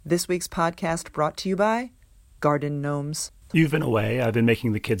This week's podcast brought to you by Garden Gnomes. You've been away. I've been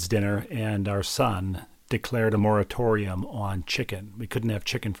making the kids dinner, and our son declared a moratorium on chicken. We couldn't have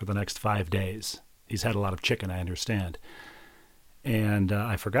chicken for the next 5 days. He's had a lot of chicken, I understand. And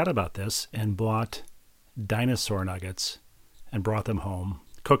I forgot about this and bought dinosaur nuggets and brought them home,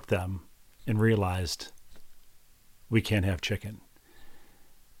 cooked them, and realized we can't have chicken.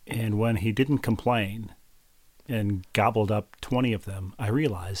 And when he didn't complain and gobbled up 20 of them, I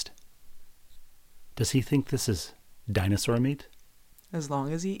realized, does he think this is dinosaur meat? As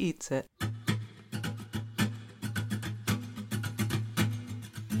long as he eats it.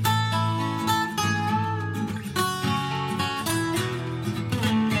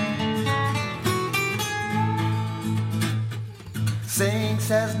 Saying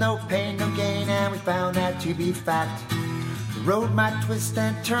says no pain, no gain, and we found that to be fact. The road might twist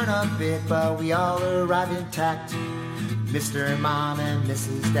and turn a bit, but we all arrive intact. Mr. Mom and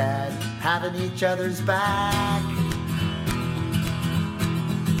Mrs. Dad having each other's back.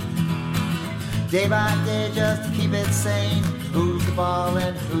 Day by day just to keep it sane. Who's the ball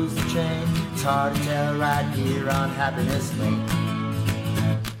and who's the chain? It's hard to tell right here on Happiness Lane.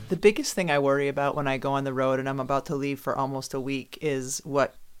 The biggest thing I worry about when I go on the road and I'm about to leave for almost a week is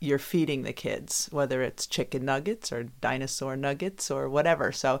what you're feeding the kids, whether it's chicken nuggets or dinosaur nuggets or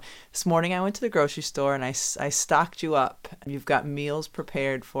whatever. So this morning I went to the grocery store and I stocked you up. You've got meals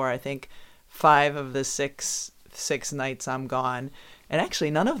prepared for, I think, 5 of the six nights I'm gone. And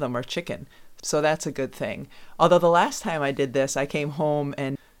actually none of them are chicken. So that's a good thing. Although the last time I did this, I came home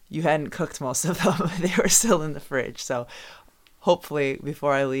and you hadn't cooked most of them. They were still in the fridge. So hopefully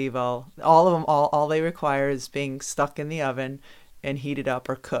before I leave, all of them, all they require is being stuck in the oven and heated up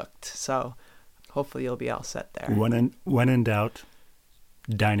or cooked. So hopefully you'll be all set there. When in doubt,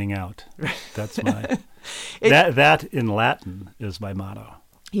 dining out. That's my that in Latin is my motto.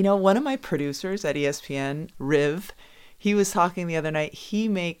 You know, one of my producers at ESPN, Riv, he was talking the other night.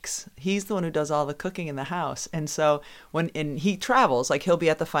 He's the one who does all the cooking in the house. And so when he travels, like he'll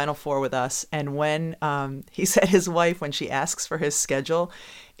be at the Final Four with us. And when he said his wife, when she asks for his schedule,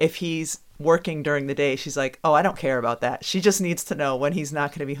 if he's working during the day, she's like, oh, I don't care about that. She just needs to know when he's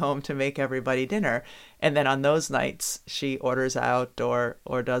not going to be home to make everybody dinner. And then on those nights, she orders out or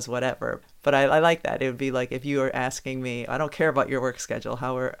does whatever. But I like that. It would be like if you were asking me, I don't care about your work schedule.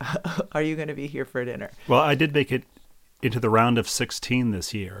 How are you going to be here for dinner? Well, I did make it into the round of 16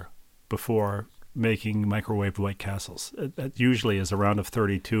 this year before making microwaved White Castles. It usually is a round of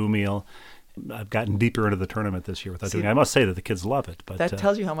 32 meal. I've gotten deeper into the tournament this year without doing it. I must say that the kids love it. But that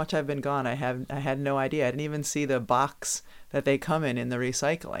tells you how much I've been gone. I had no idea. I didn't even see the box that they come in the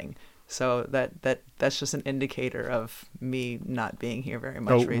recycling. So that's just an indicator of me not being here very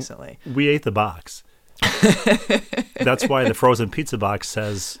much recently. We ate the box. That's why the frozen pizza box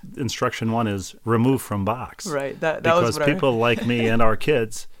says instruction 1 is remove from box. Right. That because was what people like me and our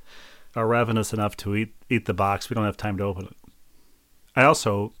kids are ravenous enough to eat the box. We don't have time to open it. I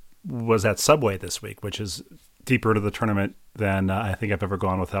also was at Subway this week, which is deeper into the tournament than I think I've ever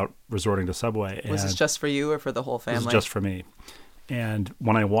gone without resorting to Subway. Was this just for you or for the whole family? It was just for me. And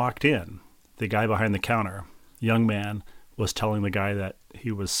when I walked in, the guy behind the counter, young man, was telling the guy that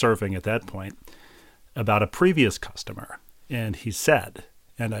he was serving at that point about a previous customer. And he said,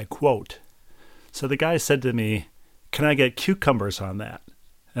 and I quote, so the guy said to me, can I get cucumbers on that?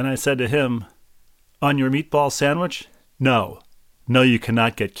 And I said to him, on your meatball sandwich? No, you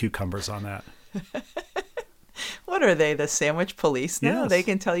cannot get cucumbers on that. What are they, the sandwich police now? Yes. They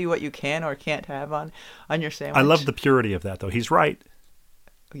can tell you what you can or can't have on your sandwich? I love the purity of that, though. He's right.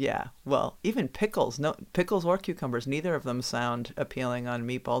 Yeah, well, even pickles or cucumbers, neither of them sound appealing on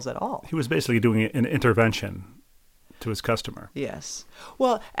meatballs at all. He was basically doing an intervention to his customer. Yes.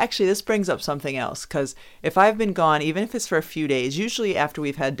 Well, actually, this brings up something else, because if I've been gone, even if it's for a few days, usually after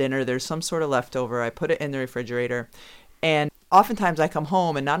we've had dinner, there's some sort of leftover. I put it in the refrigerator, and oftentimes I come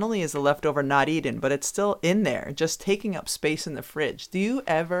home and not only is the leftover not eaten, but it's still in there, just taking up space in the fridge. Do you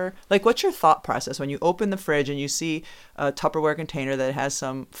ever, what's your thought process when you open the fridge and you see a Tupperware container that has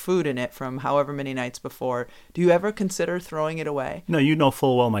some food in it from however many nights before? Do you ever consider throwing it away? No, you know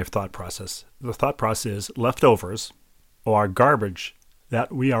full well my thought process. The thought process is leftovers or garbage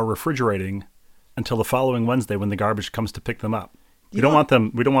that we are refrigerating until the following Wednesday when the garbage comes to pick them up. We don't want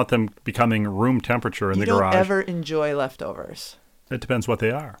them becoming room temperature in the garage. You don't ever enjoy leftovers. It depends what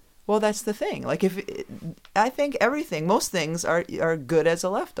they are. Well, that's the thing. I think most things are good as a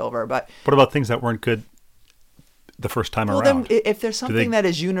leftover, but what about things that weren't good the first time around? Then if there's something that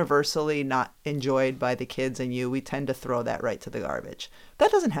is universally not enjoyed by the kids and you, we tend to throw that right to the garbage.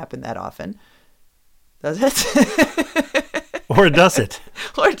 That doesn't happen that often, does it? Or does it?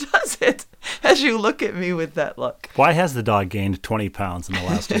 Or does it? As you look at me with that look. Why has the dog gained 20 pounds in the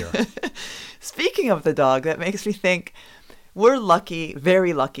last year? Speaking of the dog, that makes me think we're lucky,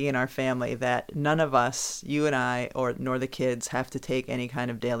 very lucky in our family that none of us, you and I, nor the kids, have to take any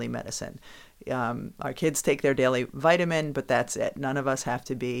kind of daily medicine. Our kids take their daily vitamin, but that's it. None of us have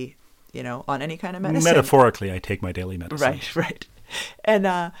to be, on any kind of medicine. Metaphorically, I take my daily medicine. Right.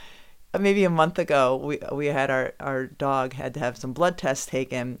 And maybe a month ago, we had our dog had to have some blood tests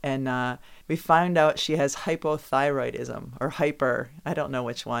taken, and we found out she has hypothyroidism or hyper. I don't know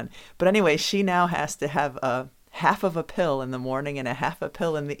which one. But anyway, she now has to have a half of a pill in the morning and a half a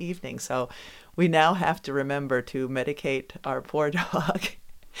pill in the evening. So we now have to remember to medicate our poor dog.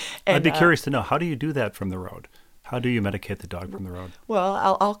 And, I'd be curious to know, how do you do that from the road? How do you medicate the dog from the road?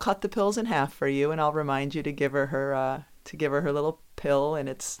 Well, I'll cut the pills in half for you, and I'll remind you to give her her little pill, and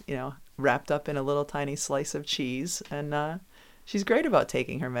it's wrapped up in a little tiny slice of cheese, and she's great about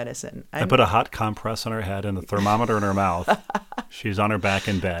taking her medicine. I put a hot compress on her head and a thermometer in her mouth. She's on her back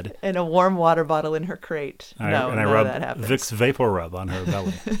in bed. And a warm water bottle in her crate. I rub Vicks Vapor Rub on her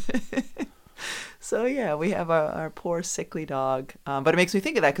belly. So, yeah, we have our poor sickly dog. But it makes me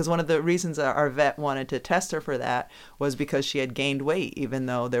think of that because one of the reasons our vet wanted to test her for that was because she had gained weight, even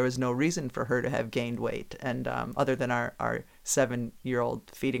though there was no reason for her to have gained weight, and other than our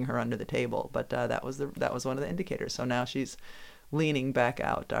 7-year-old feeding her under the table. But that was one of the indicators. So now she's leaning back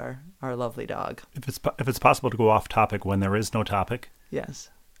out, our lovely dog. If it's possible to go off topic when there is no topic. Yes.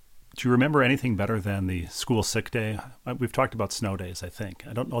 Do you remember anything better than the school sick day? We've talked about snow days, I think.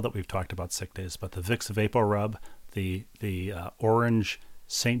 I don't know that we've talked about sick days, but the Vicks Vapor Rub, the orange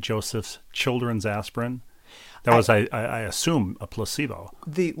St. Joseph's Children's Aspirin. That was, I assume, a placebo.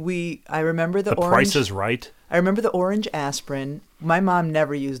 I remember the orange. Price is Right. I remember the orange aspirin. My mom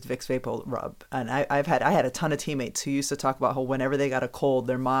never used Vicks Vapor Rub, and I had a ton of teammates who used to talk about how whenever they got a cold,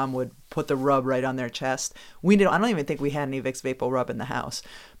 their mom would put the rub right on their chest. I don't even think we had any Vicks Vapor Rub in the house,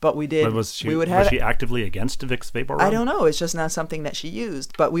 but we did. But was she actively against Vicks Vapor Rub? I don't know. It's just not something that she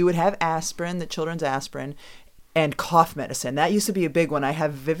used. But we would have aspirin, the children's aspirin, and cough medicine. That used to be a big one. I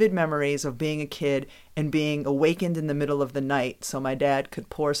have vivid memories of being a kid and being awakened in the middle of the night so my dad could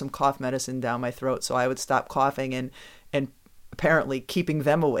pour some cough medicine down my throat so I would stop coughing and apparently keeping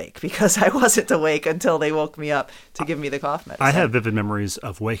them awake because I wasn't awake until they woke me up to give me the cough medicine. I have vivid memories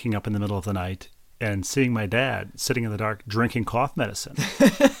of waking up in the middle of the night and seeing my dad sitting in the dark drinking cough medicine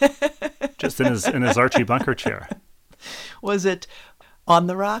just in his Archie Bunker chair. Was it on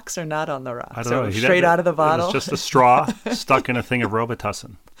the rocks or not on the rocks? I don't know. Straight out of the bottle? It was just a straw stuck in a thing of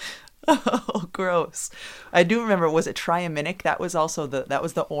Robitussin. Oh, gross. I do remember, was it Triaminic? That was also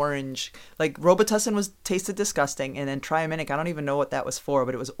the orange. Like, Robitussin tasted disgusting, and then Triaminic, I don't even know what that was for,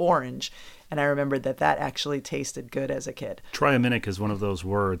 but it was orange. And I remembered that actually tasted good as a kid. Triaminic is one of those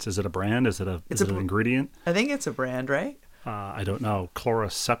words. Is it a brand? Is it an ingredient? I think it's a brand, right? I don't know.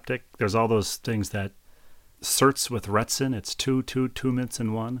 Chloroseptic. There's all those things that Certs with Retsin, it's two mints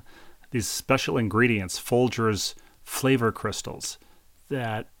in one. These special ingredients, Folgers flavor crystals,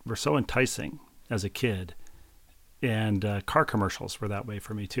 that were so enticing as a kid. And car commercials were that way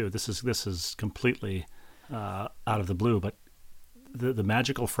for me too. This is completely out of the blue, but the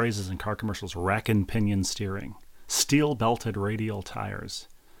magical phrases in car commercials: rack and pinion steering, steel belted radial tires,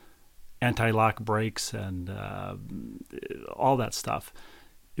 anti-lock brakes, and all that stuff.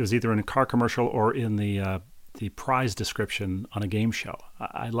 It was either in a car commercial or in the prize description on a game show.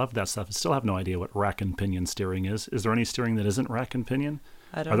 I love that stuff. I still have no idea what rack and pinion steering is. Is there any steering that isn't rack and pinion?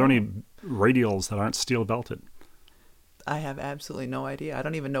 I don't know. Are there any radials that aren't steel belted? I have absolutely no idea. I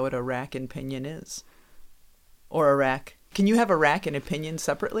don't even know what a rack and pinion is. Or a rack. Can you have a rack and a pinion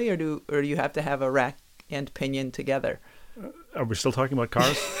separately, or do you have to have a rack and pinion together? Are we still talking about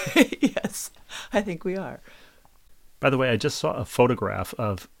cars? Yes, I think we are. By the way, I just saw a photograph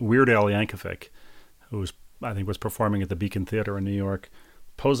of Weird Al Yankovic, who I think was performing at the Beacon Theater in New York,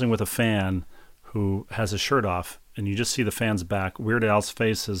 posing with a fan who has his shirt off, and you just see the fan's back. Weird Al's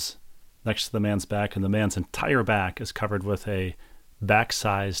face is next to the man's back, and the man's entire back is covered with a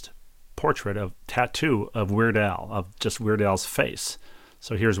back-sized tattoo of Weird Al, of just Weird Al's face.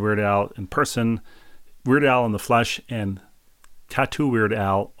 So here's Weird Al in person, Weird Al in the flesh, and tattoo Weird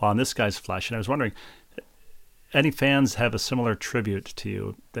Al on this guy's flesh. And I was wondering, any fans have a similar tribute to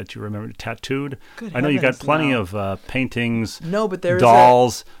you that you remember tattooed? Good I know you got heavens, plenty no. of paintings, no, but there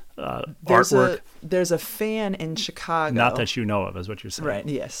dolls, artwork. There's a fan in Chicago. Not that you know of, is what you're saying. Right,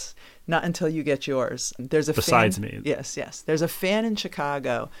 yes. Not until you get yours. There's a Besides fan, me. Yes. There's a fan in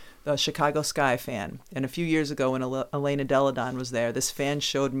Chicago, the Chicago Sky fan. And a few years ago when Elena Delle Donne was there, this fan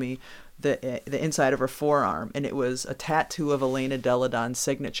showed me the inside of her forearm, and it was a tattoo of Elena Delle Donne's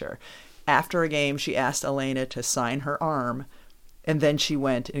signature. After a game, she asked Elena to sign her arm, and then she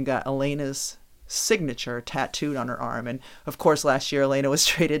went and got Elena's signature tattooed on her arm. And of course, last year Elena was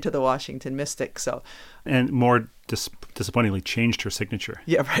traded to the Washington Mystics. And more disappointingly changed her signature.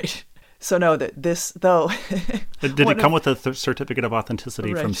 Yeah, right. So no, that this though. Did it come with a certificate of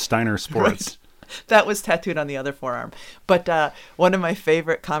authenticity from Steiner Sports? Right. That was tattooed on the other forearm. But one of my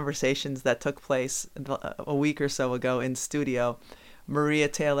favorite conversations that took place a week or so ago in studio, Maria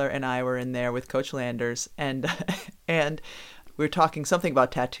Taylor and I were in there with Coach Landers, and we were talking, something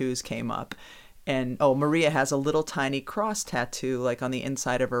about tattoos came up. And, Maria has a little tiny cross tattoo, like on the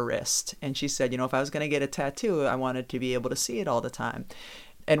inside of her wrist. And she said, if I was going to get a tattoo, I wanted to be able to see it all the time.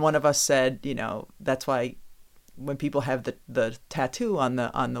 And one of us said, that's why when people have the tattoo on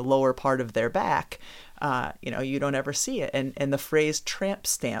the lower part of their back, you don't ever see it. And the phrase tramp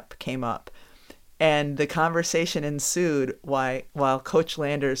stamp came up. And the conversation ensued while Coach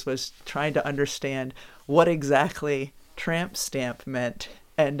Landers was trying to understand what exactly tramp stamp meant.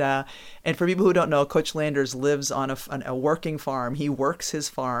 And for people who don't know, Coach Landers lives on a working farm. He works his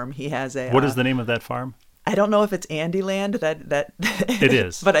farm. He has a. What is the name of that farm? I don't know if it's Andyland. That it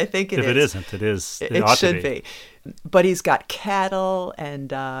is, but I think it is. If it isn't, it is. It should be. But he's got cattle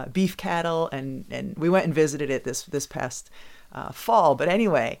and beef cattle, and we went and visited it this past fall. But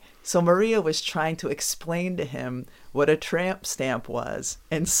anyway, so Maria was trying to explain to him what a tramp stamp was,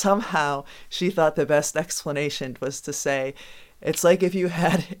 and somehow she thought the best explanation was to say, it's like if you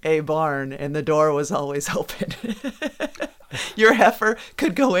had a barn and the door was always open. Your heifer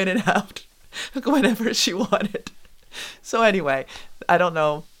could go in and out whenever she wanted. So anyway, I don't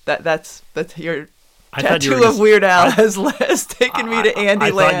know. That's your tattoo of Weird Al has taken me to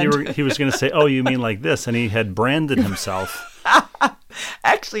Andy Land. I thought he was going to say, "Oh, you mean like this?" And he had branded himself.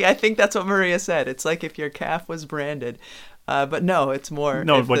 Actually, I think that's what Maria said. It's like if your calf was branded. But no, it's more.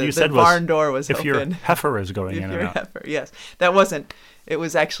 No, what you said was barn door was if open. your heifer is going in and out. Heifer, yes, that wasn't. It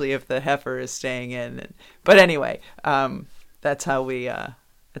was actually if the heifer is staying in. But anyway, that's how we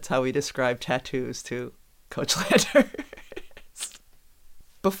describe tattoos to Coach Landers.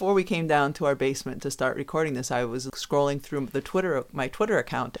 Before we came down to our basement to start recording this, I was scrolling through my Twitter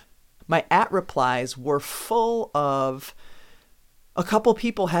account. My @replies were full of a couple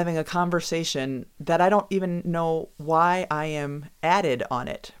people having a conversation that I don't even know why I am added on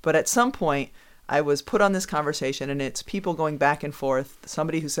it. But at some point, I was put on this conversation, and it's people going back and forth.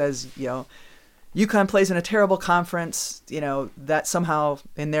 Somebody who says, UConn plays in a terrible conference, that somehow,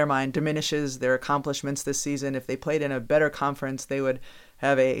 in their mind, diminishes their accomplishments this season. If they played in a better conference, they would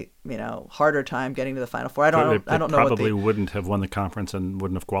have a harder time getting to the Final Four. I don't know. Probably wouldn't have won the conference and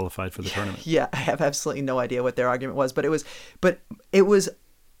wouldn't have qualified for the tournament. Yeah, I have absolutely no idea what their argument was, but it was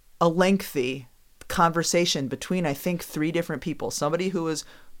a lengthy conversation between, I think, 3 different people. Somebody who was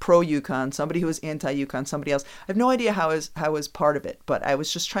pro UConn, somebody who was anti UConn, somebody else. I have no idea how I was part of it, but I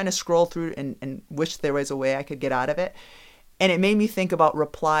was just trying to scroll through and wish there was a way I could get out of it, and it made me think about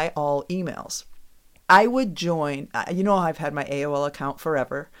reply all emails. I would join, I've had my AOL account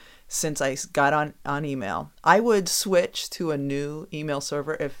forever since I got on email. I would switch to a new email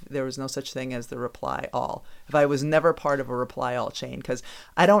server if there was no such thing as the reply all, if I was never part of a reply all chain, because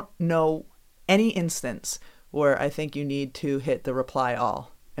I don't know any instance where I think you need to hit the reply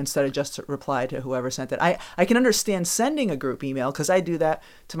all instead of just reply to whoever sent it. I can understand sending a group email because I do that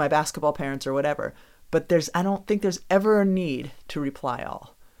to my basketball parents or whatever, but I don't think there's ever a need to reply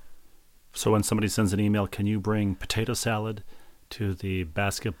all. So when somebody sends an email, can you bring potato salad to the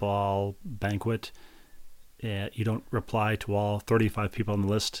basketball banquet? You don't reply to all 35 people on the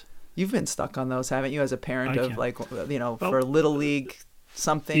list? You've been stuck on those, haven't you, as a parent for Little League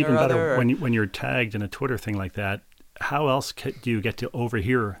something even or other? Better, when you're tagged in a Twitter thing like that, how else do you get to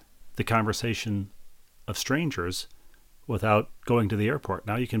overhear the conversation of strangers without going to the airport?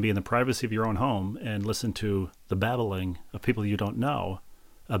 Now you can be in the privacy of your own home and listen to the babbling of people you don't know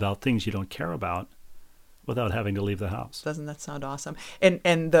about things you don't care about without having to leave the house. Doesn't that sound awesome? And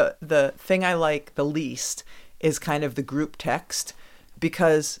the thing I like the least is kind of the group text,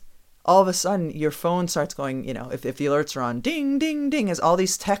 because all of a sudden your phone starts going, if the alerts are on, ding, ding, ding, as all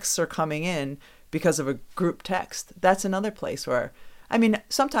these texts are coming in because of a group text. That's another place where,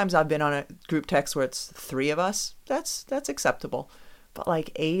 sometimes I've been on a group text where it's 3 of us. That's acceptable. But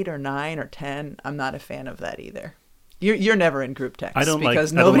like 8 or 9 or 10, I'm not a fan of that either. You're never in group text. I don't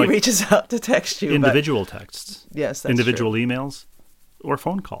because I don't nobody reaches out to text you. Individual texts. Yes, that's individual true. emails, or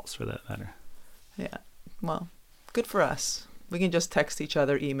phone calls for that matter. Yeah. Well, good for us. We can just text each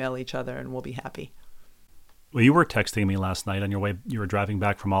other, email each other, and we'll be happy. Well, you were texting me last night on your way. You were driving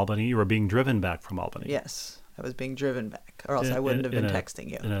back from Albany. You were being driven back from Albany. Yes, I was being driven back, or else I wouldn't have been texting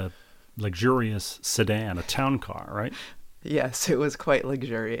you. In a luxurious sedan, a town car, right? Yes, it was quite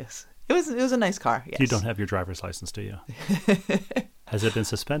luxurious. It was a nice car. Yes. You don't have your driver's license, do you? Has it been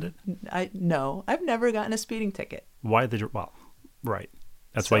suspended? No, I've never gotten a speeding ticket. Why well, right.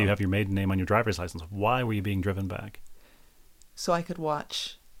 That's why you have your maiden name on your driver's license. Why were you being driven back? So I could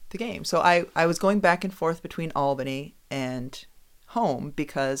watch the game. So I was going back and forth between Albany and home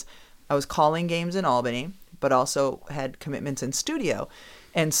because I was calling games in Albany, but also had commitments in studio.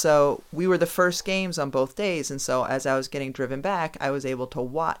 And so we were the first games on both days. And so as I was getting driven back, I was able to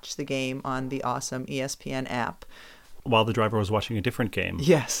watch the game on the awesome ESPN app. While the driver was watching a different game.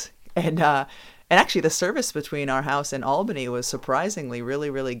 Yes. And actually the service between our house and Albany was surprisingly really,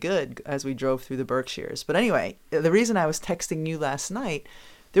 really good as we drove through the Berkshires. But anyway, the reason I was texting you last night,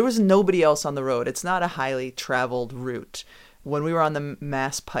 there was nobody else on the road. It's not a highly traveled route. When we were on the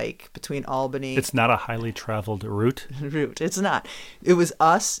Mass Pike between Albany... It's not a highly traveled route? It's not. It was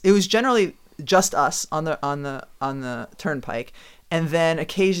us. It was generally just us on the turnpike. And then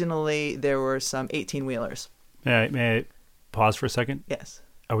occasionally there were some 18-wheelers. May I pause for a second? Yes.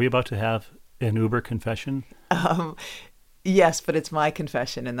 Are we about to have an Uber confession? Yes, but it's my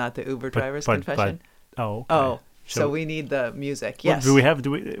confession and not the Uber driver's confession. Okay. Oh, so we need the music. Yes.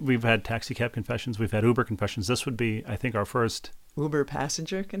 We've had taxi cab confessions. We've had Uber confessions. This would be, I think, our first Uber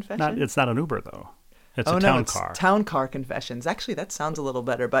passenger confession. It's not an Uber though. It's a town car. It's town car confessions. Actually, that sounds a little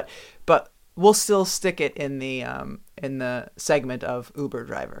better, but we'll still stick it in the segment of Uber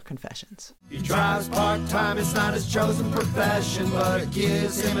driver confessions. He drives part-time, it's not his chosen profession, but it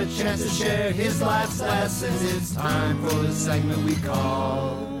gives him a chance to share his life's lessons. It's time for the segment we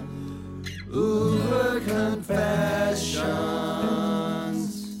call Uber Confessions.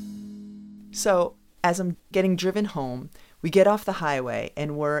 So, as I'm getting driven home, we get off the highway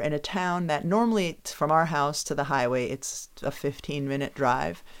and we're in a town that normally from our house to the highway, it's a 15-minute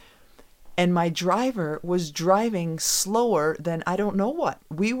drive. And my driver was driving slower than I don't know what.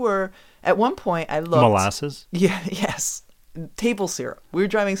 We were, at one point I looked. Molasses? Yeah, yes. Table syrup. We were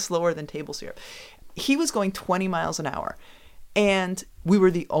driving slower than table syrup. He was going 20 miles an hour. And we were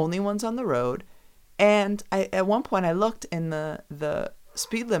the only ones on the road. And at one point I looked and the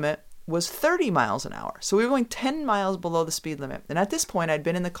speed limit was 30 miles an hour. So we were going 10 miles below the speed limit. And at this point I'd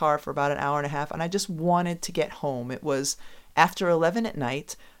been in the car for about an hour and a half and I just wanted to get home. It was after 11 at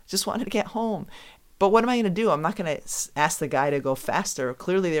night. Just wanted to get home. But what am I going to do? I'm not going to ask the guy to go faster.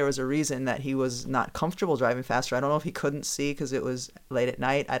 Clearly there was a reason that he was not comfortable driving faster. I don't know if he couldn't see because it was late at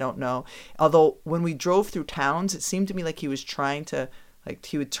night. I don't know. Although when we drove through towns, it seemed to me like he was trying to, like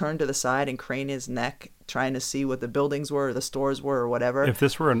he would turn to the side and crane his neck, trying to see what the buildings were or the stores were or whatever. If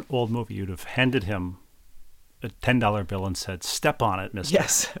this were an old movie, you'd have handed him a $10 bill and said, "Step on it, mister."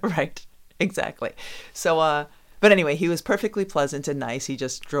 Yes, right. Exactly. So, but anyway, he was perfectly pleasant and nice. He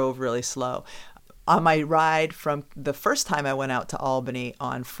just drove really slow. On my ride from the first time I went out to Albany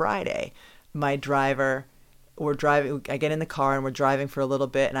on Friday, my driver, I get in the car and we're driving for a little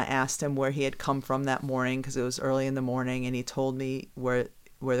bit and I asked him where he had come from that morning because it was early in the morning and he told me where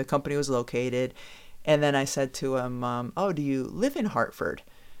the company was located. And then I said to him, "Oh, do you live in Hartford?"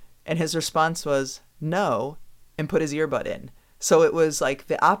 And his response was, "No," and put his earbud in. So it was like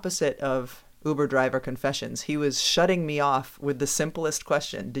the opposite of Uber driver confessions. He was shutting me off with the simplest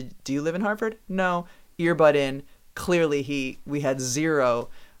question. Do you live in Hartford? No. Earbud in. Clearly we had zero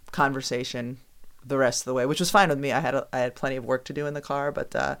conversation the rest of the way, which was fine with me. I had plenty of work to do in the car,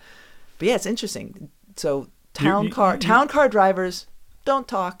 but yeah, it's interesting. So town car drivers don't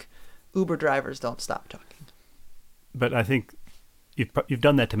talk. Uber drivers don't stop talking. But I think you've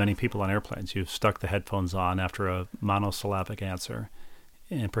done that to many people on airplanes. You've stuck the headphones on after a monosyllabic answer.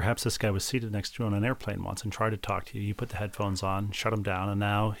 And perhaps this guy was seated next to you on an airplane once and tried to talk to you. You put the headphones on, shut him down, and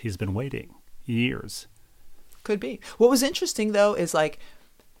now he's been waiting years. Could be. What was interesting, though, is like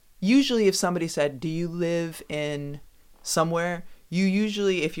usually if somebody said, "Do you live in somewhere?" You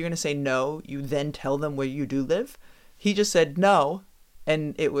usually, if you're going to say no, you then tell them where you do live. He just said no,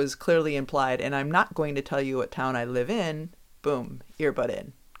 and it was clearly implied, and I'm not going to tell you what town I live in. Boom, earbud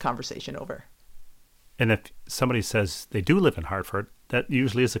in, conversation over. And if somebody says they do live in Hartford, that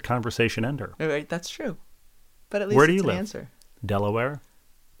usually is a conversation ender. Right, that's true. But at least Where do it's you an live? answer. Delaware?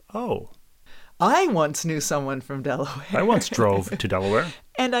 Oh. I once knew someone from Delaware. I once drove to Delaware,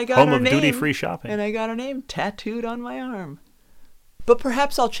 and I got home her of name, duty-free shopping. And I got her name tattooed on my arm. But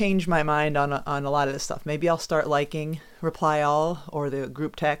perhaps I'll change my mind on a lot of this stuff. Maybe I'll start liking Reply All or the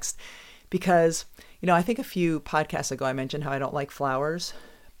group text because, I think a few podcasts ago I mentioned how I don't like flowers,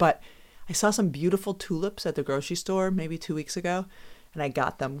 but I saw some beautiful tulips at the grocery store maybe 2 weeks ago, and I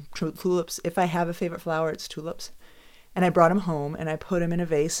got them. Tulips, if I have a favorite flower, it's tulips. And I brought them home and I put them in a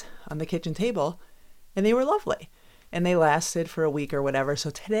vase on the kitchen table, and they were lovely. And they lasted for a week or whatever. So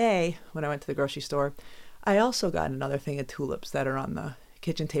today, when I went to the grocery store, I also got another thing of tulips that are on the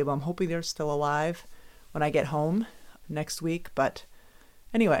kitchen table. I'm hoping they're still alive when I get home next week. But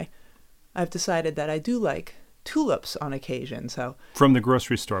anyway, I've decided that I do like tulips on occasion. So from the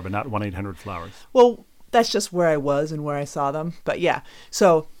grocery store, but not 1-800-Flowers. Well, that's just where I was and where I saw them. But yeah,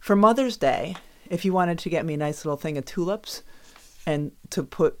 so for Mother's Day, if you wanted to get me a nice little thing of tulips and to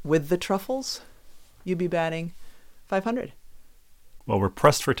put with the truffles, you'd be batting 500. Well, we're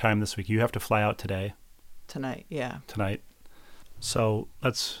pressed for time this week. You have to fly out today. Tonight, yeah. Tonight. So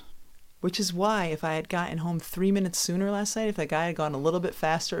let's... Which is why if I had gotten home 3 minutes sooner last night, if the guy had gone a little bit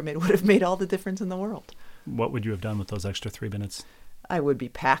faster, it would have made all the difference in the world. What would you have done with those extra 3 minutes? I would be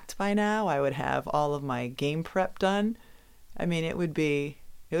packed by now. I would have all of my game prep done. I mean, it would be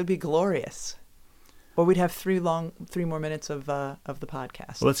glorious. Or we'd have 3 more minutes of the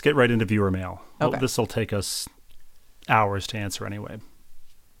podcast. Well, let's get right into viewer mail. Okay. Well, this will take us hours to answer anyway.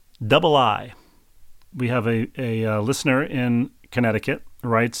 Double I. We have a listener in Connecticut who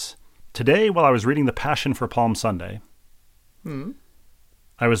writes, today while I was reading The Passion for Palm Sunday,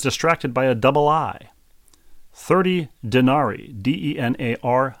 I was distracted by a double I. 30 denarii, D-E-N-A-R-I-I,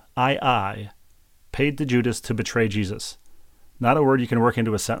 paid to Judas to betray Jesus. Not a word you can work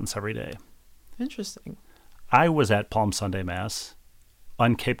into a sentence every day. Interesting. I was at Palm Sunday Mass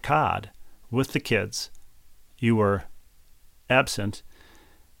on Cape Cod with the kids. You were absent,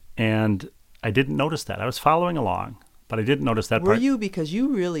 and I didn't notice that. I was following along, but I didn't notice that part. Were you? Because you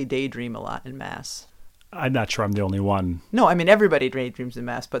really daydream a lot in Mass. I'm not sure I'm the only one. No, I mean everybody daydreams in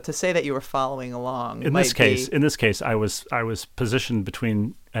Mass, but to say that you were following along in this case, I was positioned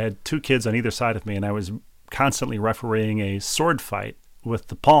between. I had 2 kids on either side of me, and I was constantly refereeing a sword fight with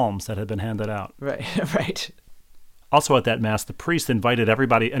the palms that had been handed out. Right, right. Also at that Mass, the priest invited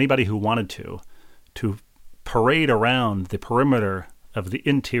anybody who wanted to parade around the perimeter of the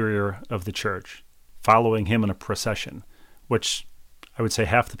interior of the church, following him in a procession, which I would say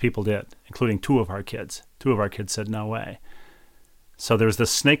half the people did, including 2 of our kids. 2 of our kids said, no way. So there's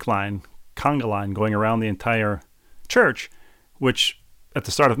this snake line, conga line, going around the entire church, which at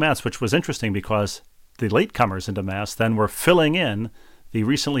the start of Mass, which was interesting because the latecomers into Mass then were filling in the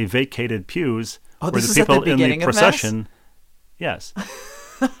recently vacated pews where the people in the procession... Yes.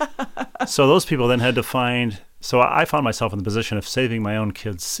 So those people then had to find... So I found myself in the position of saving my own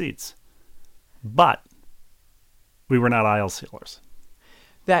kids' seats. But we were not aisle sealers.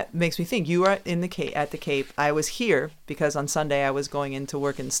 That makes me think. You were at the Cape. I was here because on Sunday I was going in to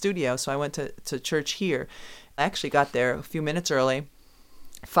work in the studio, so I went to church here. I actually got there a few minutes early.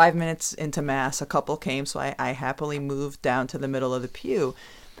 5 minutes into Mass, a couple came, so I happily moved down to the middle of the pew.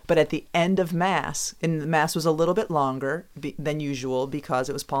 But at the end of Mass, and the Mass was a little bit longer than usual because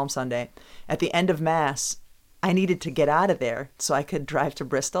it was Palm Sunday. At the end of Mass, I needed to get out of there so I could drive to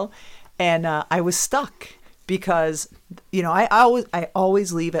Bristol. And I was stuck because, I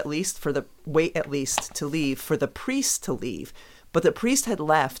always leave wait at least to leave for the priest to leave. But the priest had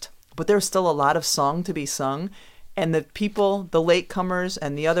left, but there was still a lot of song to be sung. And the people, the latecomers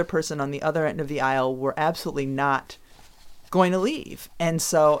and the other person on the other end of the aisle were absolutely not going to leave. And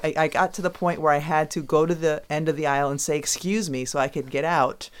so I got to the point where I had to go to the end of the aisle and say, excuse me, so I could get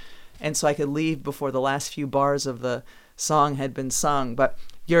out. And so I could leave before the last few bars of the song had been sung. But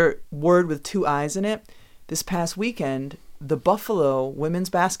your word with 2 I's in it, this past weekend, the Buffalo women's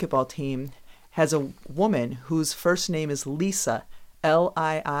basketball team has a woman whose first name is Lisa,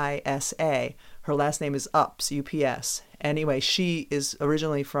 L-I-I-S-A. Her last name is Ups, U-P-S. Anyway, she is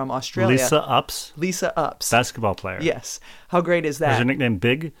originally from Australia. Lisa Ups? Lisa Ups. Basketball player. Yes. How great is that? Is her nickname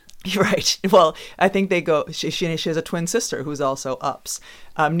Big? Right. Well, I think they go, she has a twin sister who's also Ups.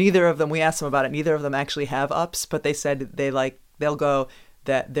 Neither of them, we asked them about it, neither of them actually have Ups, but they said they'll go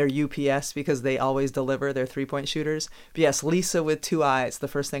that they're UPS because they always deliver their 3-point shooters. But yes, Lisa with 2 I's. The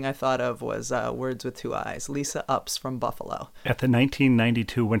first thing I thought of was words with 2 I's. Lisa Ups from Buffalo. At the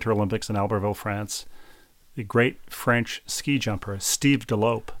 1992 Winter Olympics in Albertville, France, the great French ski jumper Steve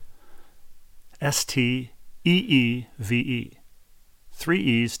Delope, S-T-E-E-V-E. 3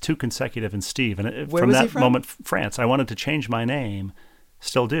 E's, 2 consecutive in Steve. And Where from was he that from? moment, France, I wanted to change my name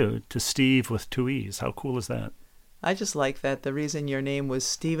still do, to Steve with 2 E's. How cool is that? I just like that the reason your name was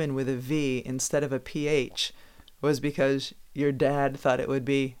Stephen with a V instead of a PH was because your dad thought it would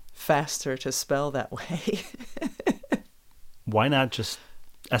be faster to spell that way. Why not just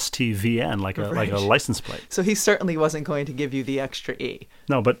STVN, like a license plate? So he certainly wasn't going to give you the extra E.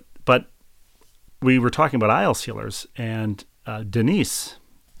 No, but we were talking about aisle sealers, and Denise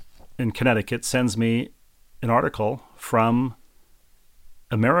in Connecticut sends me an article from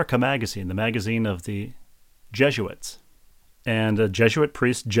America Magazine, the magazine of the Jesuits. And a Jesuit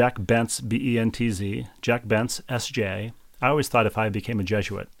priest, Jack Bentz, B-E-N-T-Z, Jack Bentz, S-J. I always thought if I became a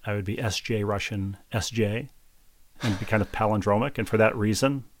Jesuit, I would be S-J Russian S-J, and be kind of palindromic, and for that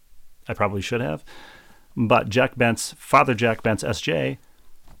reason, I probably should have. But Jack Bentz, Father Jack Bentz, S.J.,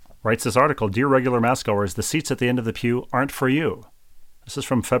 writes this article, Dear regular Mass goers, the seats at the end of the pew aren't for you. This is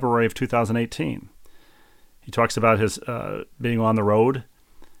from February of 2018. He talks about his being on the road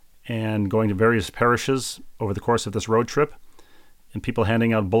and going to various parishes over the course of this road trip, and people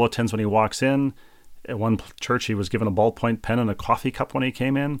handing out bulletins when he walks in. At one church, he was given a ballpoint pen and a coffee cup when he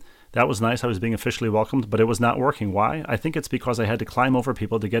came in. That was nice. I was being officially welcomed, but it was not working. Why? I think it's because I had to climb over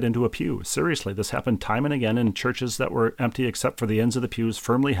people to get into a pew. Seriously, this happened time and again in churches that were empty except for the ends of the pews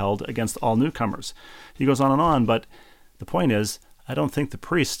firmly held against all newcomers. He goes on, but the point is, I don't think the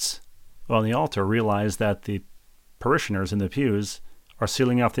priests on the altar realize that the parishioners in the pews are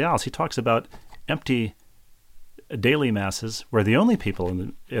sealing off the aisles. He talks about empty daily masses where the only people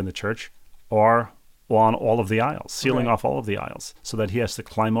in the church are on all of the aisles, sealing off all of the aisles, so that he has to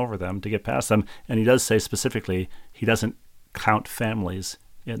climb over them to get past them. And he does say specifically he doesn't count families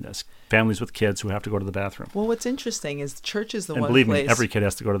in this, families with kids who have to go to the bathroom. Well, what's interesting is church is the and one believe place... me, every kid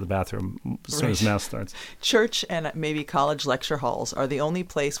has to go to the bathroom as soon as Mass starts. Church and maybe college lecture halls are the only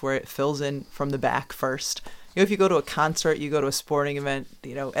place where it fills in from the back first. You know, if you go to a concert, you go to a sporting event,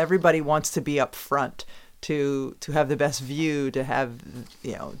 everybody wants to be up front to have the best view, to have,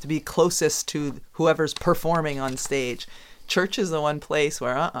 to be closest to whoever's performing on stage. Church is the one place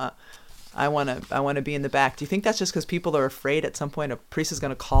where, I want to be in the back. Do you think that's just because people are afraid at some point a priest is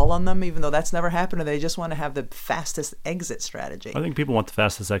going to call on them, even though that's never happened, or they just want to have the fastest exit strategy? I think people want the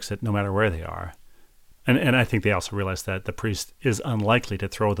fastest exit no matter where they are. And I think they also realize that the priest is unlikely to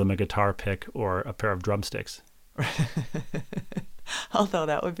throw them a guitar pick or a pair of drumsticks. Although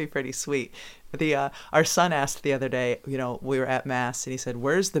that would be pretty sweet. Our son asked the other day, we were at Mass, and he said,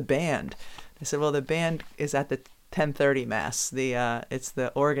 "Where's the band?" I said, "Well, the band is at the 10:30 Mass. It's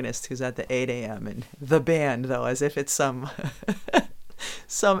the organist who's at the 8 a.m. And the band, though, as if it's some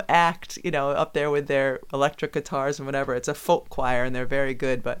some act, up there with their electric guitars and whatever. It's a folk choir, and they're very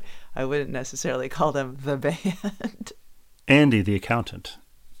good, but I wouldn't necessarily call them the band." Andy, the accountant.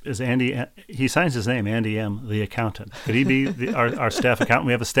 Is Andy, he signs his name, Andy M., the accountant. Could he be our staff accountant?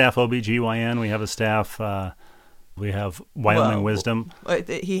 We have a staff OBGYN. We have a staff, we have Wyoming Wisdom.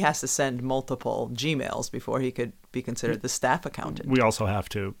 He has to send multiple Gmails before he could be considered the staff accountant. We also have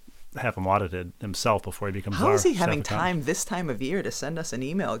to have him audited himself before he becomes our How is he staff having accountant. time this time of year to send us an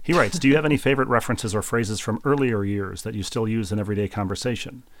email? He writes, do you have any favorite references or phrases from earlier years that you still use in everyday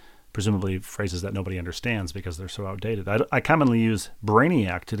conversation? Presumably phrases that nobody understands because they're so outdated. I commonly use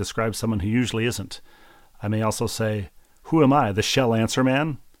brainiac to describe someone who usually isn't. I may also say, who am I, the Shell Answer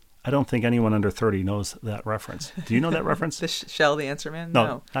Man? I don't think anyone under 30 knows that reference. Do you know that reference? The Shell the Answer Man?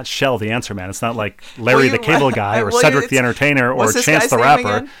 No, not Shell the Answer Man. It's not like Larry the Cable Guy or Cedric the Entertainer or Chance the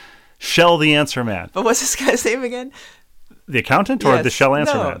Rapper. Again? Shell the Answer Man. But what's this guy's name again? The accountant or the Shell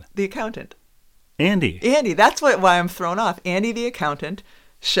Answer Man? The accountant. Andy. That's why I'm thrown off. Andy the accountant.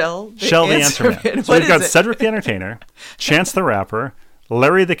 Shell the Answer Man. So we've got Cedric the Entertainer, Chance the Rapper,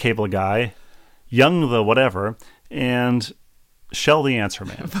 Larry the Cable Guy, Young the whatever, and Shell the Answer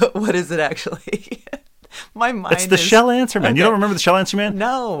Man. But what is it actually? My mind It's the Shell Answer Man. Okay. You don't remember the Shell Answer Man?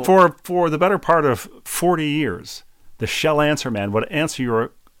 No. For the better part of 40 years, the Shell Answer Man would answer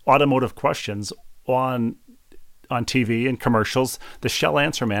your automotive questions on TV and commercials. The Shell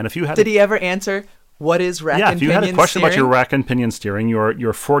Answer Man. If you had Did he ever answer... What is rack and pinion steering? Yeah, if you had a question about your rack and pinion steering,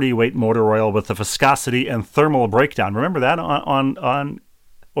 your 40 weight motor oil with the viscosity and thermal breakdown. Remember that on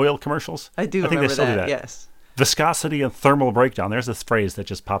oil commercials? I think they still do that. Yes. Viscosity and thermal breakdown. There's this phrase that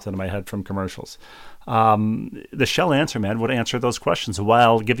just popped into my head from commercials. The Shell Answer Man would answer those questions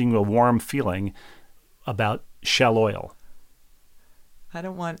while giving you a warm feeling about Shell oil. I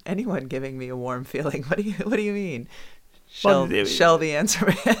don't want anyone giving me a warm feeling. What do you mean? Shell the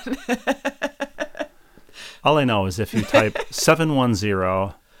Answer Man. All I know is if you type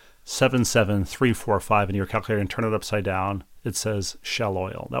 710-77345 in your calculator and turn it upside down, it says Shell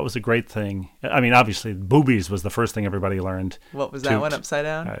Oil. That was a great thing. I mean, obviously, boobies was the first thing everybody learned. What was that one upside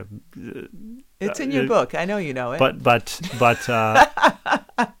down? It's in your book. I know you know it.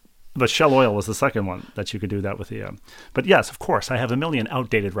 But Shell Oil was the second one that you could do that with the. But yes, of course, I have a million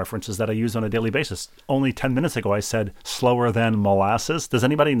outdated references that I use on a daily basis. Only 10 minutes ago, I said slower than molasses. Does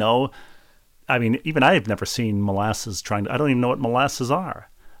anybody know? I mean, even I've never seen molasses I don't even know what molasses are.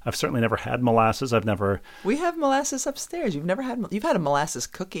 I've certainly never had molasses. We have molasses upstairs. You've had a molasses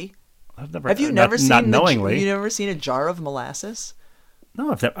cookie. I've never. Have you never seen? Not knowingly. You never seen a jar of molasses?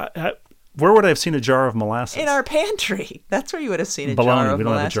 No, I've never. Where would I have seen a jar of molasses? In our pantry. That's where you would have seen a bologna. Jar of molasses. We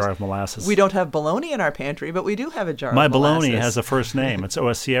don't have a jar of molasses. We don't have bologna in our pantry, but we do have a jar of molasses. My bologna has a first name. It's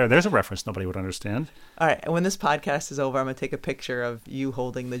OSCR. There's a reference nobody would understand. All right. When this podcast is over, I'm going to take a picture of you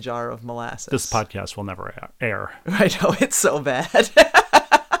holding the jar of molasses. This podcast will never air. I know. It's so bad.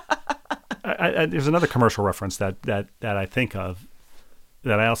 There's another commercial reference that I think of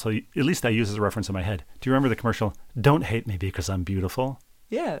that I also, at least I use as a reference in my head. Do you remember the commercial, "Don't hate me because I'm beautiful"?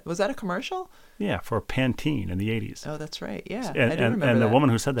 Yeah. Was that a commercial? Yeah, for Pantene in the 80s. Oh, that's right. Yeah, I do remember and that. the woman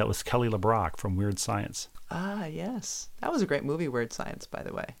who said that was Kelly LeBrock from Weird Science. Ah, yes. That was a great movie, Weird Science, by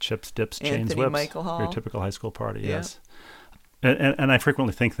the way. Chips, dips, chains, Anthony whips. Michael Hall. Your typical high school party, Yeah. yes. And I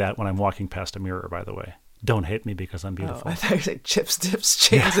frequently think that when I'm walking past a mirror, by the way. Don't hate me because I'm beautiful. Oh, I thought you said chips, dips,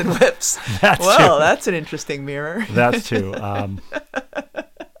 chains, and whips. That's an interesting mirror. That too.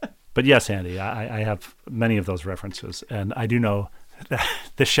 But yes, Andy, I have many of those references, and I do know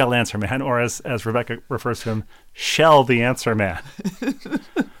the Shell Answer Man, or as Rebecca refers to him, Shell the Answer Man.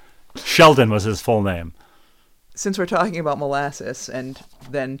 Sheldon was his full name. Since we're talking about molasses and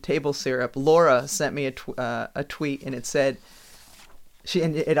then table syrup, Laura sent me a tweet, and it said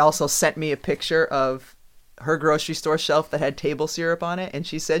it also sent me a picture of her grocery store shelf that had table syrup on it, and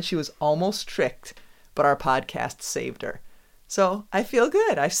she said she was almost tricked, but our podcast saved her. So I feel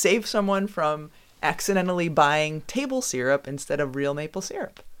good. I saved someone from accidentally buying table syrup instead of real maple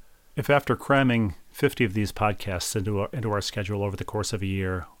syrup. If after cramming 50 of these podcasts into our schedule over the course of a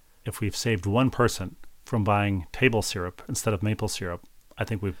year, if we've saved one person from buying table syrup instead of maple syrup, I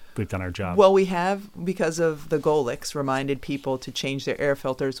think we've done our job. Well, we have, because of the Golix, reminded people to change their air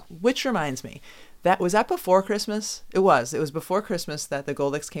filters, which reminds me, was that before Christmas? It was before Christmas that the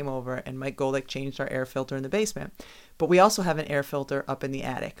Golix came over and Mike Golick changed our air filter in the basement. But we also have an air filter up in the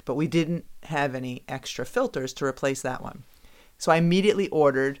attic, but we didn't have any extra filters to replace that one. So I immediately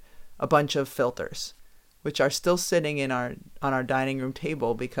ordered a bunch of filters, which are still sitting on our dining room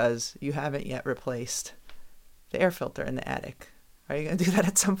table because you haven't yet replaced the air filter in the attic. Are you going to do that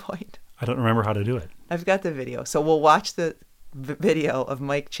at some point? I don't remember how to do it. I've got the video. So we'll watch the video of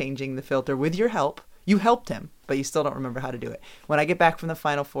Mike changing the filter with your help. You helped him, but you still don't remember how to do it. When I get back from the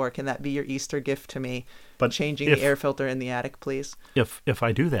Final Four, can that be your Easter gift to me? But changing the air filter in the attic, please? If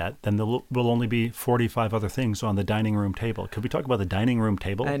I do that, then there will only be 45 other things on the dining room table. Could we talk about the dining room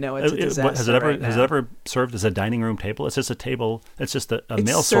table? I know, it's a disaster Has it ever served as a dining room table? It's just a table. It's just a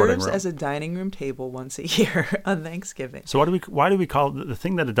mail sorting room. It serves as a dining room table once a year on Thanksgiving. So why do we call it the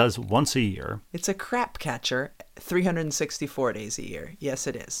thing that it does once a year? It's a crap catcher 364 days a year. Yes,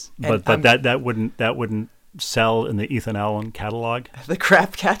 it is. But that wouldn't sell in the Ethan Allen catalog? The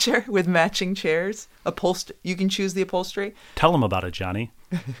crap catcher with matching chairs. You can choose the upholstery. Tell them about it, Johnny.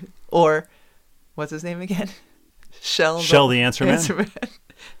 Or, what's his name again? Shell the Answer Man.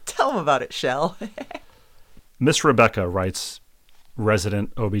 Tell them about it, Shell. Miss Rebecca writes,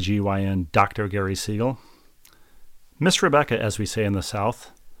 resident OBGYN Dr. Gary Siegel. Miss Rebecca, as we say in the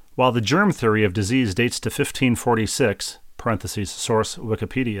South, while the germ theory of disease dates to 1546, parentheses, source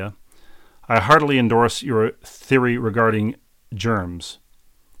Wikipedia, I heartily endorse your theory regarding germs.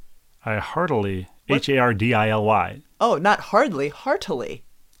 I heartily, what? Hardily. Oh, not hardly, heartily.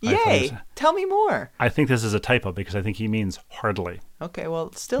 Yay! Tell me more. I think this is a typo because I think he means heartily. Okay,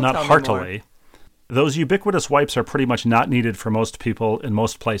 well, still not tell me heartily. More. Those ubiquitous wipes are pretty much not needed for most people in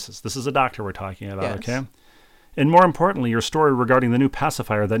most places. This is a doctor we're talking about, yes. Okay? And more importantly, your story regarding the new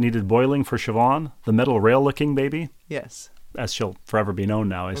pacifier that needed boiling for Siobhan, the metal rail-licking baby. Yes. As she'll forever be known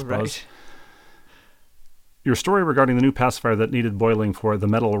now, I suppose. Right. Your story regarding the new pacifier that needed boiling for the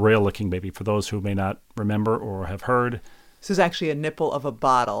metal rail-licking baby, for those who may not remember or have heard. This is actually a nipple of a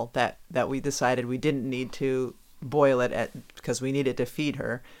bottle that we decided we didn't need to boil it because we needed to feed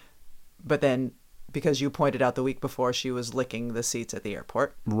her. But then, because you pointed out the week before, she was licking the seats at the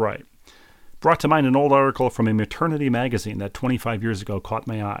airport. Right. Brought to mind an old article from a maternity magazine that 25 years ago caught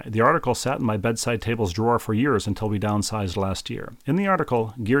my eye. The article sat in my bedside table's drawer for years until we downsized last year. In the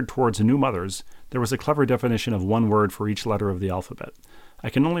article, geared towards new mothers, there was a clever definition of one word for each letter of the alphabet. I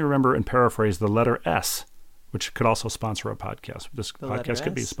can only remember and paraphrase the letter S, which could also sponsor a podcast. This The letter podcast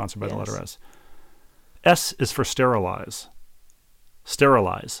could be S. sponsored by the Yes. letter S. S is for sterilize.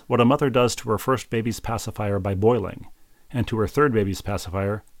 Sterilize, what a mother does to her first baby's pacifier by boiling, and to her third baby's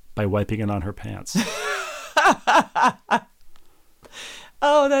pacifier by wiping it on her pants.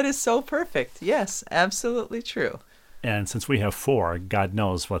 Oh, that is so perfect. Yes, absolutely true. And since we have 4, God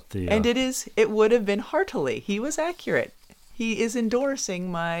knows what the... And it would have been heartily. He was accurate. He is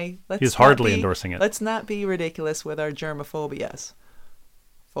endorsing my... He's hardly endorsing it. Let's not be ridiculous with our germophobias.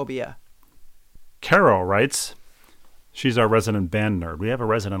 Phobia. Carol writes, she's our resident band nerd. We have a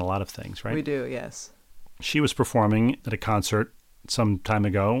resident in a lot of things, right? We do, yes. She was performing at a concert some time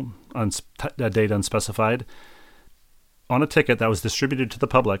ago, a date unspecified, on a ticket that was distributed to the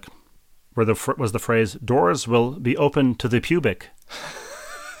public, where was the phrase, "Doors will be open to the pubic,"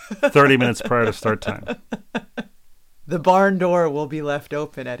 30 minutes prior to start time. The barn door will be left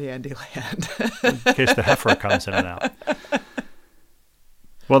open at Handyland. In case the heifer comes in and out.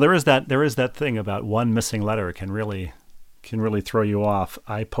 Well, there is that thing about one missing letter can really throw you off.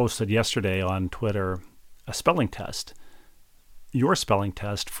 I posted yesterday on Twitter a spelling test. Your spelling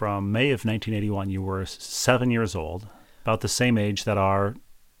test from May of 1981. You were 7 years old, about the same age that our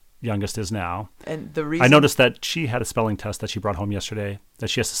youngest is now. And the reason I noticed that she had a spelling test that she brought home yesterday that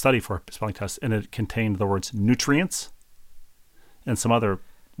she has to study for a spelling test, and it contained the words nutrients and some other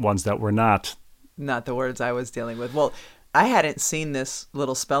ones that were not the words I was dealing with. Well, I hadn't seen this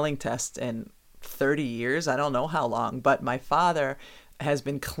little spelling test in 30 years. I don't know how long, but my father has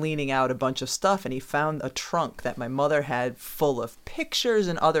been cleaning out a bunch of stuff, and he found a trunk that my mother had full of pictures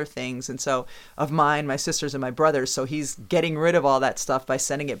and other things, and so of mine, my sisters, and my brothers. So he's getting rid of all that stuff by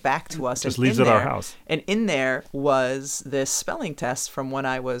sending it back to us. Just and leaves in it at our there- house. And in there was this spelling test from when